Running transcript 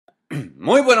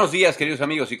Muy buenos días, queridos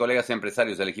amigos y colegas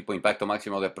empresarios del equipo Impacto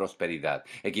Máximo de Prosperidad,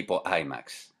 equipo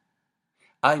IMAX.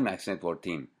 IMAX Network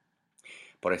Team.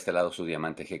 Por este lado, su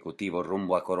diamante ejecutivo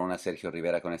rumbo a Corona, Sergio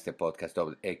Rivera, con este podcast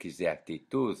X de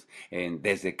actitud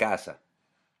desde casa.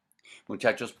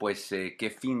 Muchachos, pues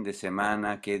qué fin de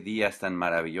semana, qué días tan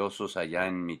maravillosos allá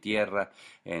en mi tierra,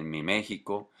 en mi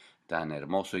México, tan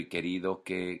hermoso y querido,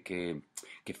 qué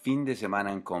fin de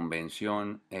semana en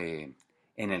convención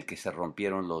en el que se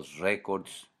rompieron los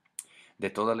récords de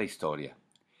toda la historia.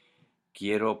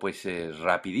 Quiero pues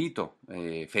rapidito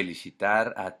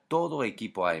felicitar a todo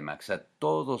equipo IMAX, a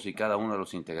todos y cada uno de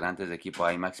los integrantes de equipo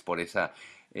IMAX por ese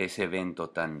evento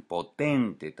tan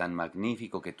potente, tan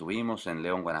magnífico que tuvimos en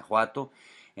León, Guanajuato,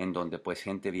 en donde pues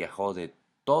gente viajó de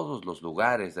todos los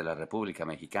lugares de la República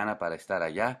Mexicana para estar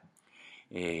allá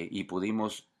y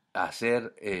pudimos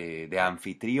hacer de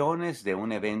anfitriones de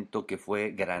un evento que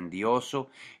fue grandioso,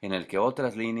 en el que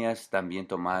otras líneas también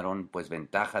tomaron pues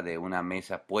ventaja de una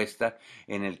mesa puesta,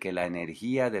 en el que la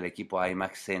energía del equipo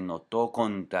IMAX se notó,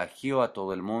 contagió a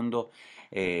todo el mundo,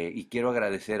 y quiero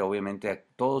agradecer obviamente a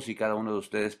todos y cada uno de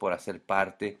ustedes por hacer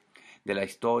parte de la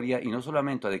historia y no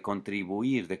solamente de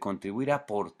contribuir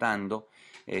aportando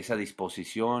esa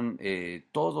disposición,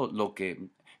 todo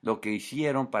lo que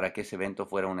hicieron para que ese evento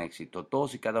fuera un éxito.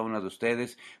 Todos y cada uno de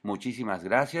ustedes, muchísimas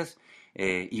gracias.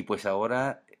 Y pues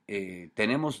ahora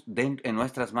tenemos en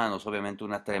nuestras manos, obviamente,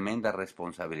 una tremenda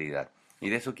responsabilidad. Y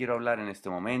de eso quiero hablar en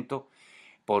este momento,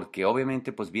 porque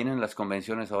obviamente pues vienen las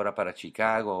convenciones ahora para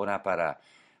Chicago, ahora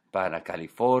para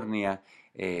California.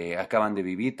 Acaban de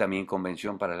vivir también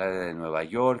convención para el área de Nueva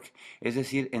York. Es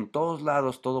decir, en todos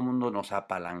lados todo el mundo nos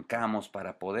apalancamos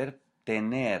para poder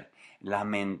tener la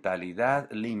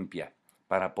mentalidad limpia,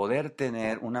 para poder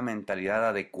tener una mentalidad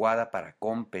adecuada para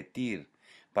competir,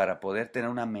 para poder tener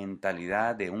una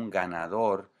mentalidad de un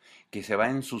ganador que se va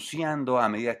ensuciando a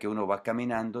medida que uno va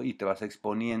caminando y te vas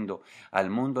exponiendo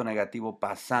al mundo negativo,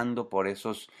 pasando por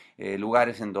esos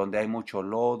lugares en donde hay mucho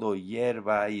lodo y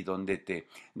hierba y donde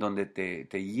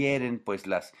te hieren pues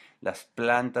las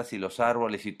plantas y los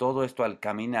árboles y todo esto al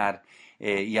caminar.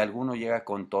 Y alguno llega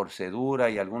con torcedura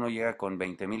y alguno llega con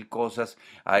 20,000 cosas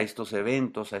a estos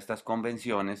eventos, a estas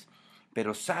convenciones,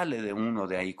 pero sale de uno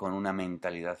de ahí con una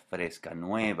mentalidad fresca,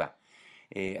 nueva.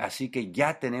 Así que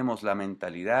ya tenemos la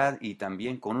mentalidad y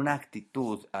también con una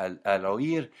actitud al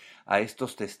oír a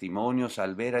estos testimonios,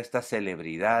 al ver a estas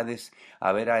celebridades,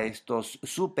 a ver a estos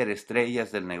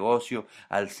superestrellas del negocio,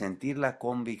 al sentir la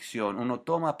convicción, uno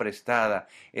toma prestada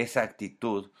esa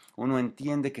actitud, uno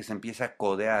entiende que se empieza a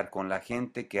codear con la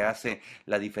gente que hace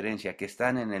la diferencia, que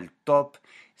están en el top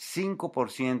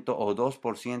 5% o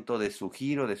 2% de su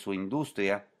giro, de su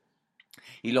industria,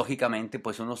 y lógicamente,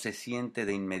 pues uno se siente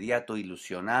de inmediato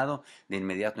ilusionado, de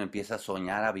inmediato empieza a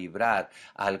soñar, a vibrar,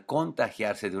 al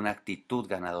contagiarse de una actitud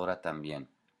ganadora también.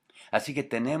 Así que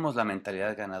tenemos la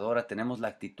mentalidad ganadora, tenemos la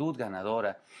actitud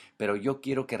ganadora, pero yo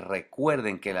quiero que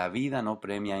recuerden que la vida no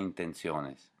premia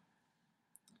intenciones.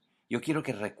 Yo quiero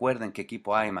que recuerden que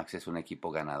equipo IMAX es un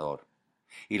equipo ganador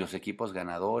y los equipos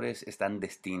ganadores están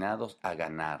destinados a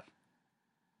ganar.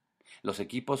 Los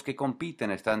equipos que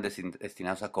compiten están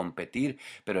destinados a competir,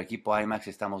 pero equipo IMAX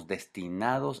estamos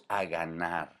destinados a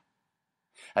ganar.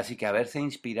 Así que haberse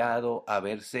inspirado,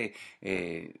 haberse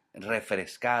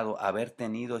refrescado, haber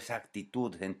tenido esa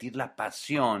actitud, sentir la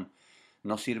pasión,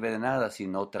 no sirve de nada si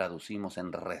no traducimos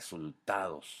en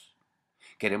resultados.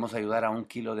 Queremos ayudar a 1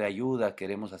 kilo de ayuda,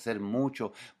 queremos hacer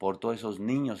mucho por todos esos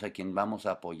niños a quien vamos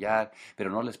a apoyar,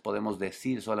 pero no les podemos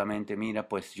decir solamente, mira,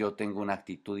 pues yo tengo una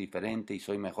actitud diferente y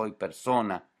soy mejor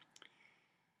persona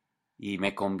y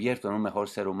me convierto en un mejor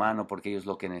ser humano, porque ellos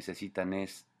lo que necesitan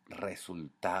es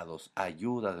resultados,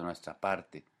 ayuda de nuestra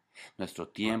parte, nuestro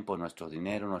tiempo, nuestro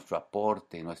dinero, nuestro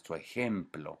aporte, nuestro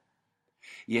ejemplo.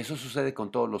 Y eso sucede con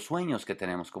todos los sueños que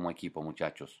tenemos como equipo,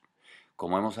 muchachos.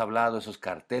 Como hemos hablado, esos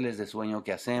carteles de sueño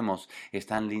que hacemos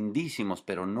están lindísimos,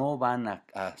 pero no van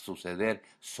a suceder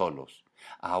solos.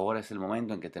 Ahora es el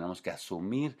momento en que tenemos que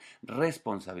asumir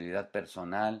responsabilidad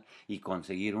personal y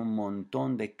conseguir un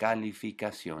montón de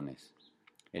calificaciones.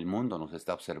 El mundo nos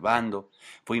está observando.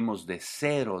 Fuimos de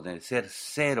cero, de ser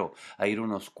cero, a ir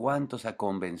unos cuantos a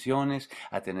convenciones,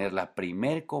 a tener la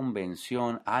primer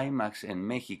convención IMAX en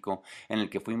México, en el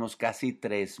que fuimos casi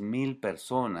 3,000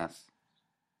 personas.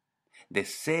 De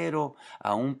cero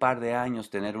a un par de años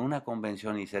tener una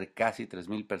convención y ser casi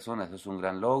 3,000 personas, eso es un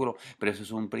gran logro, pero eso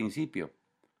es un principio.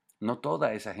 No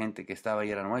toda esa gente que estaba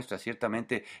ahí era nuestra,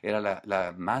 ciertamente era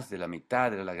más de la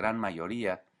mitad, era la gran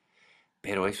mayoría,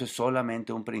 pero eso es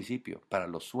solamente un principio. Para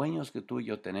los sueños que tú y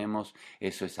yo tenemos,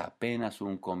 eso es apenas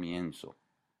un comienzo.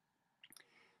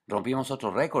 Rompimos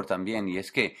otro récord también y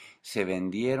es que se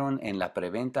vendieron en la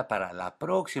preventa para la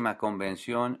próxima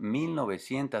convención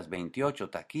 1928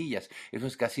 taquillas. Eso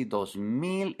es casi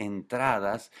 2000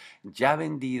 entradas ya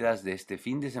vendidas de este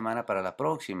fin de semana para la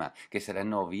próxima, que será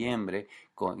en noviembre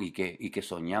y que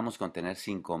soñamos con tener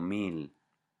 5000.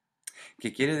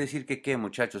 ¿Qué quiere decir que qué,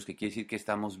 muchachos? Que quiere decir que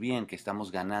estamos bien, que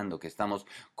estamos ganando, que estamos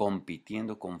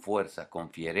compitiendo con fuerza,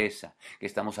 con fiereza, que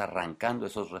estamos arrancando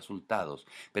esos resultados.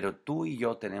 Pero tú y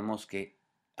yo tenemos que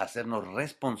hacernos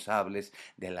responsables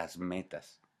de las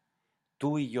metas.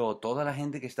 Tú y yo, toda la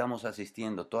gente que estamos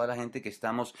asistiendo, toda la gente que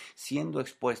estamos siendo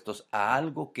expuestos a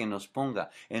algo que nos ponga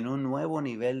en un nuevo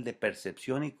nivel de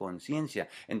percepción y conciencia,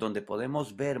 en donde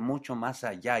podemos ver mucho más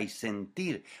allá y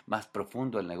sentir más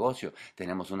profundo el negocio,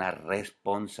 tenemos una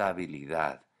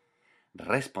responsabilidad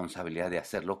de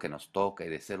hacer lo que nos toca y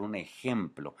de ser un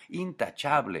ejemplo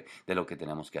intachable de lo que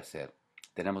tenemos que hacer.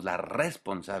 Tenemos la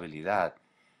responsabilidad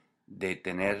de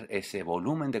tener ese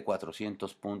volumen de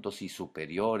 400 puntos y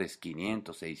superiores,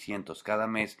 500, 600 cada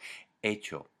mes,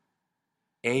 hecho,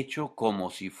 hecho como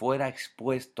si fuera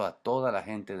expuesto a toda la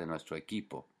gente de nuestro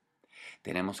equipo.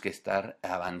 Tenemos que estar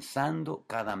avanzando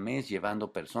cada mes,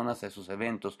 llevando personas a esos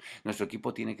eventos. Nuestro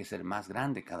equipo tiene que ser más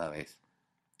grande cada vez.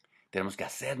 Tenemos que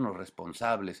hacernos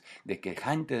responsables de que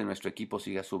gente de nuestro equipo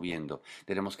siga subiendo.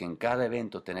 Tenemos que en cada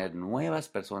evento tener nuevas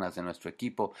personas de nuestro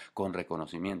equipo con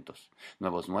reconocimientos.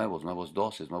 Nuevos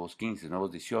 12, nuevos 15, nuevos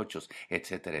 18,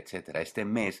 etcétera, etcétera. Este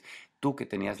mes, tú que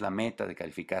tenías la meta de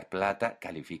calificar plata,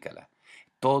 califícala.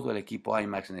 Todo el equipo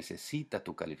IMAX necesita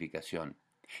tu calificación.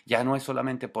 Ya no es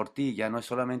solamente por ti, ya no es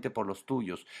solamente por los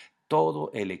tuyos.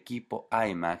 Todo el equipo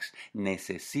IMAX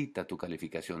necesita tu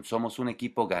calificación. Somos un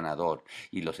equipo ganador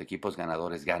y los equipos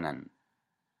ganadores ganan.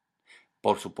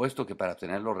 Por supuesto que para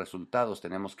obtener los resultados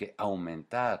tenemos que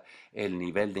aumentar el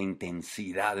nivel de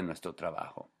intensidad de nuestro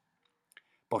trabajo.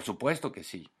 Por supuesto que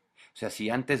sí. O sea, si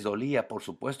antes dolía, por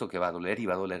supuesto que va a doler y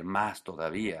va a doler más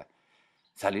todavía.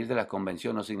 Salir de la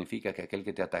convención no significa que aquel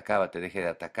que te atacaba te deje de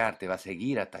atacar, te va a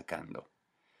seguir atacando.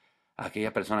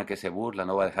 Aquella persona que se burla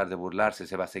no va a dejar de burlarse,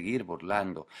 se va a seguir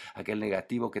burlando. Aquel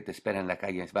negativo que te espera en la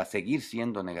calle va a seguir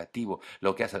siendo negativo.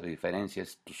 Lo que hace la diferencia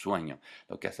es tu sueño,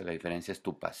 lo que hace la diferencia es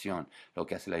tu pasión, lo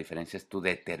que hace la diferencia es tu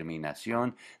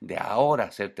determinación de ahora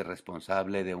hacerte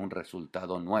responsable de un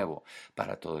resultado nuevo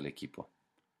para todo el equipo.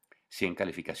 100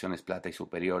 calificaciones plata y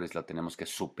superiores la tenemos que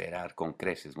superar con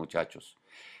creces, muchachos.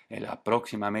 La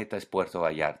próxima meta es Puerto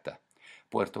Vallarta.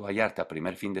 Puerto Vallarta,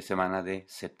 primer fin de semana de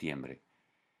septiembre.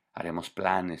 Haremos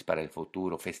planes para el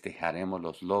futuro, festejaremos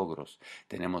los logros.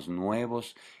 Tenemos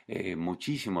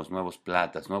muchísimos nuevos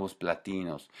platas, nuevos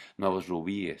platinos, nuevos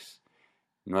rubíes,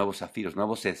 nuevos zafiros,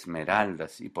 nuevos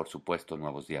esmeraldas y por supuesto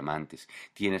nuevos diamantes.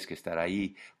 Tienes que estar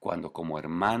ahí cuando como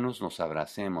hermanos nos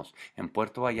abracemos en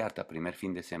Puerto Vallarta, primer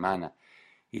fin de semana,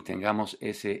 y tengamos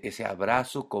ese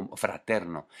abrazo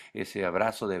fraterno, ese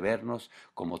abrazo de vernos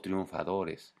como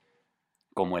triunfadores,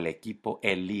 como el equipo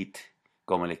elite,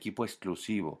 como el equipo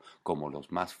exclusivo, como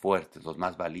los más fuertes, los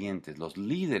más valientes, los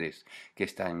líderes que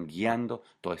están guiando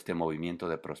todo este movimiento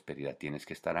de prosperidad. Tienes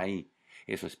que estar ahí.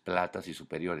 Eso es platas y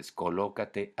superiores.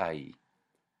 Colócate ahí.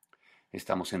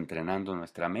 Estamos entrenando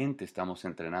nuestra mente, estamos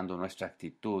entrenando nuestra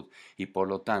actitud y por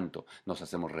lo tanto nos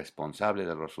hacemos responsables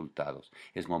de los resultados.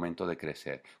 Es momento de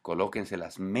crecer. Colóquense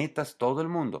las metas todo el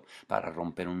mundo para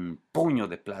romper un puño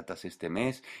de platas este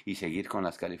mes y seguir con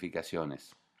las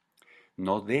calificaciones.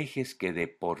 No dejes que de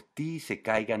por ti se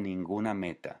caiga ninguna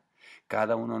meta.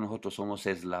 Cada uno de nosotros somos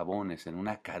eslabones en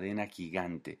una cadena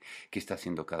gigante que está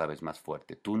siendo cada vez más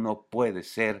fuerte. Tú no puedes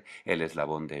ser el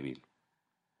eslabón débil.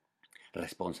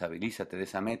 Responsabilízate de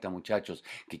esa meta, muchachos,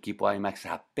 que Equipo IMAX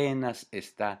apenas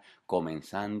está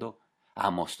comenzando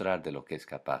a mostrar de lo que es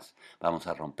capaz. Vamos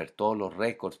a romper todos los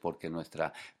récords porque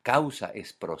nuestra causa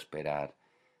es prosperar.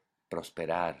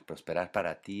 Prosperar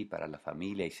para ti, para la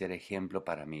familia y ser ejemplo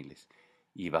para miles.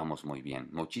 Y vamos muy bien.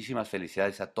 Muchísimas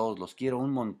felicidades a todos, los quiero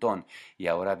un montón. Y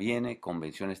ahora viene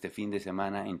convención este fin de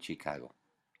semana en Chicago.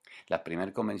 La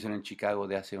primera convención en Chicago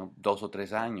de hace 2 o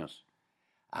 3 años.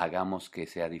 Hagamos que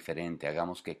sea diferente,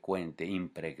 hagamos que cuente,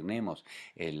 impregnemos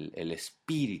el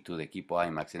espíritu de Equipo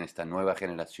IMAX en esta nueva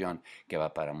generación que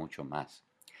va para mucho más.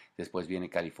 Después viene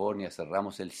California,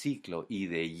 cerramos el ciclo y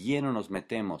de lleno nos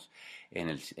metemos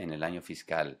en el año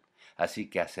fiscal. Así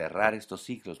que a cerrar estos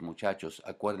ciclos, muchachos,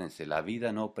 acuérdense, la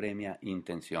vida no premia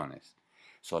intenciones,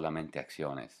 solamente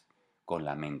acciones. Con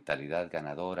la mentalidad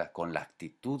ganadora, con la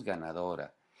actitud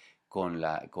ganadora,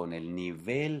 con el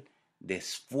nivel de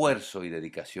esfuerzo y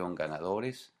dedicación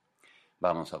ganadores,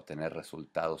 vamos a obtener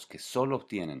resultados que solo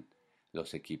obtienen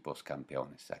los equipos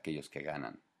campeones, aquellos que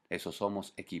ganan. Eso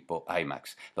somos equipo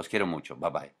IMAX. Los quiero mucho.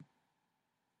 Bye bye.